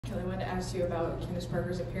Kelly, I wanted to ask you about Candace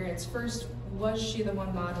Parker's appearance. First, was she the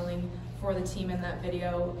one modeling for the team in that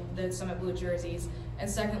video, the Summit Blue jerseys? And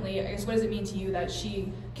secondly, I guess, what does it mean to you that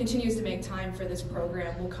she continues to make time for this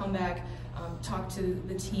program, will come back, talk to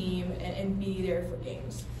the team, and be there for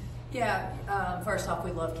games? Yeah, first off,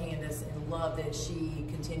 we love Candace and love that she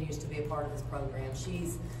continues to be a part of this program.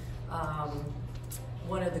 She's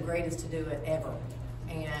one of the greatest to do it ever,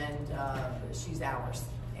 and she's ours.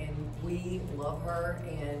 And we love her,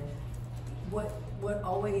 and what I'm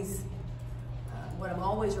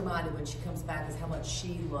always reminded when she comes back is how much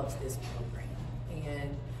she loves this program.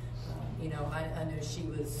 And you know, I know she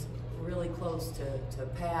was really close to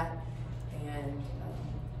Pat, and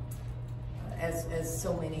as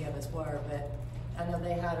so many of us were, but I know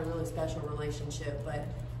they had a really special relationship. But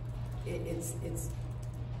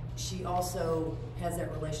she also has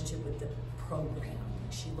that relationship with the program.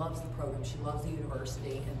 She loves the program. She loves the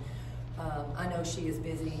university, and I know she is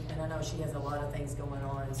busy, and I know she has a lot of things going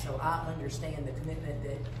on. So I understand the commitment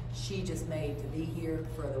that she just made to be here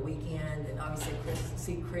for the weekend, and obviously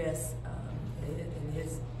see Chris in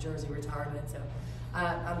his jersey retirement. So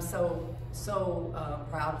I'm so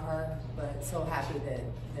proud of her, but so happy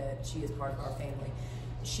that she is part of our family.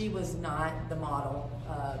 She was not the model.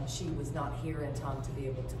 She was not here in time to be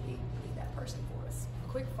able to be that person for us.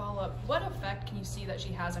 Quick follow-up, what effect can you see that she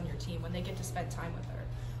has on your team when they get to spend time with her?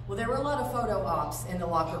 Well, there were a lot of photo ops in the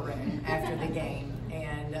locker room after the game,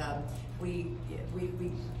 and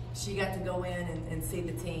she got to go in and see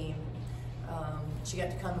the team. She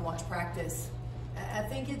got to come and watch practice. I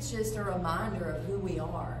think it's just a reminder of who we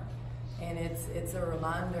are, and it's a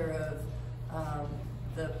reminder of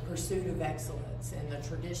the pursuit of excellence and the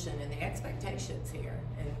tradition and the expectations here,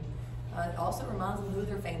 and it also reminds them who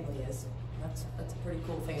their family is. That's a pretty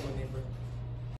cool family member.